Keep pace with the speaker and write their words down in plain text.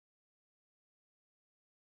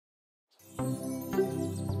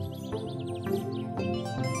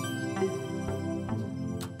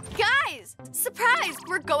Guys, surprise!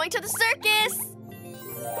 We're going to the circus!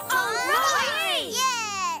 All right!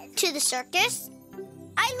 Yes! To the circus?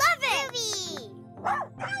 I love it!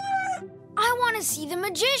 I want to see the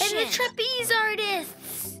magician. And the trapeze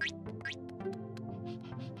artists.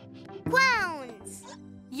 Clowns.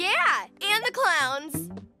 Yeah, and the clowns.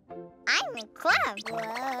 I'm a clown.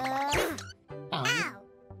 Ow.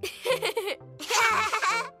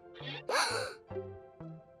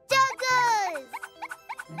 Jugglers!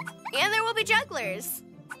 And there will be jugglers.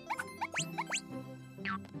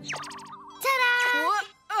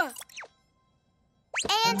 Ta-da!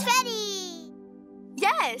 And Fetty!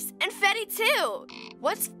 Yes, and Fetty too.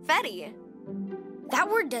 What's Fetty? That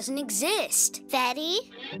word doesn't exist. Fetty?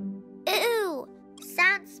 Ew,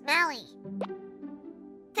 sounds smelly.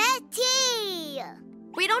 Fetty!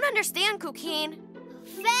 We don't understand, Cuquin.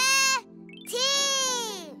 Fetty!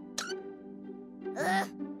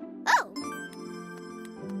 Oh.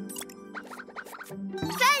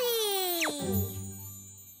 Fetty!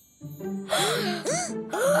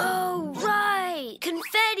 Oh, right.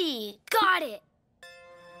 Confetti. Got it.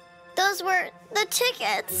 Those were the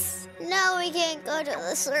tickets. Now we can't go to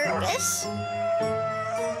the circus.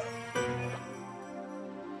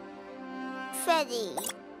 Fetty.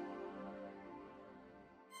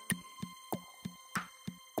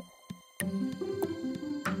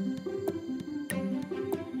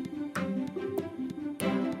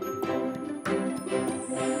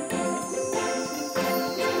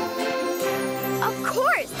 Of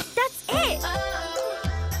course, that's it.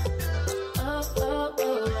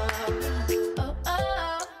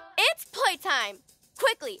 It's playtime.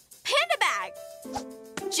 Quickly, panda bag.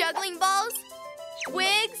 Juggling balls,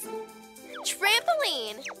 wigs,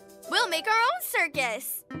 trampoline. We'll make our own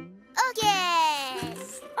circus. Okay.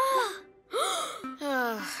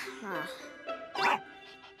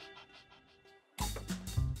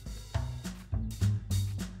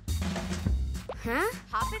 Huh?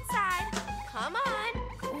 Hop inside. Come on.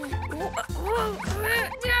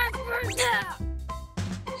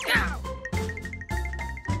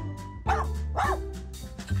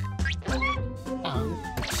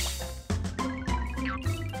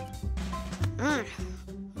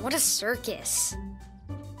 What a circus.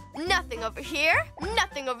 Nothing over here,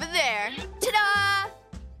 nothing over there. Ta-da!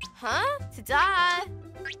 Huh? Ta-da!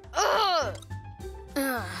 Ugh!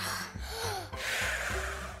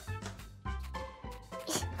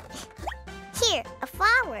 Here, a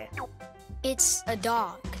flower. It's a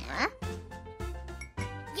dog. Huh?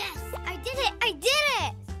 Yes, I did it! I did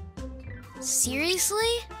it!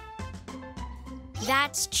 Seriously?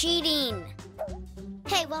 That's cheating.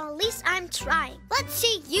 Hey, well, at least I'm trying. Let's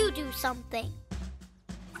see you do something.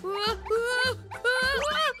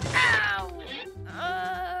 Ow!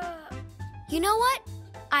 You know what?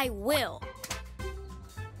 I will.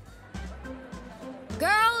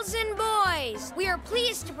 Girls and boys, we are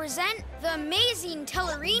pleased to present the amazing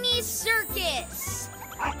Telerín Circus.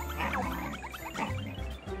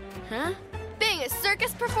 Huh? Being a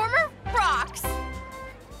circus performer rocks.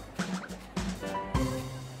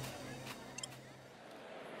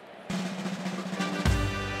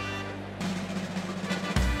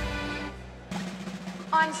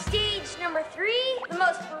 On stage number 3, the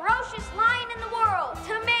most ferocious lion in the world,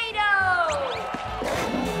 Tomato!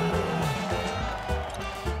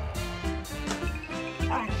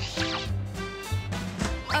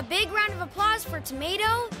 A big round of applause for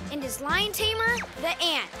Tomato and his lion tamer, the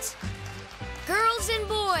ant. Girls and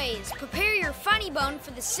boys, prepare your funny bone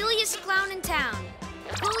for the silliest clown in town,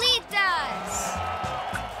 Bolitas!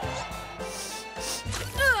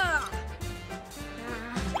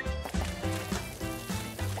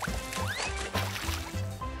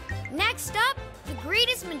 Next up, the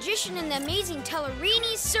greatest magician in the amazing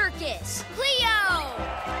Telerín Circus, Cleo!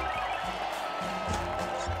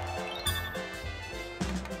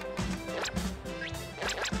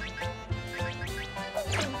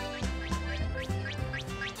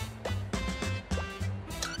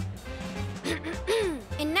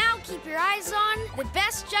 And now keep your eyes on the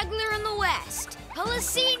best juggler in the West,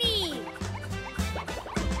 Pelicini!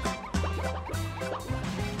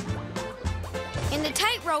 And the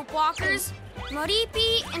tightrope walkers,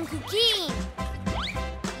 Moripi and Cuquin.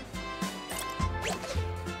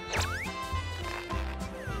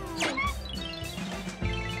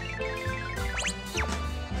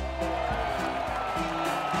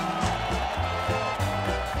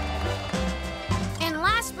 And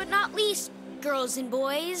last but not least, girls and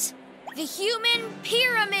boys, the human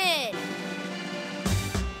pyramid.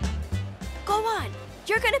 Go on,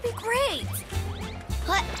 you're gonna be great.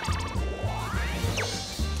 What?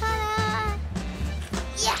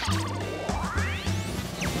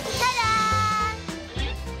 Ta-da!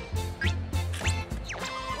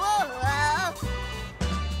 Whoa, whoa.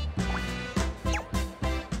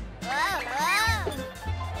 Whoa, whoa.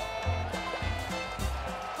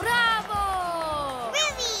 Bravo!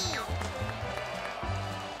 Ruby!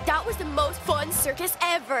 That was the most fun circus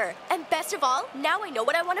ever. And best of all, now I know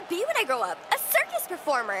what I want to be when I grow up. A circus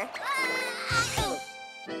performer. Ah!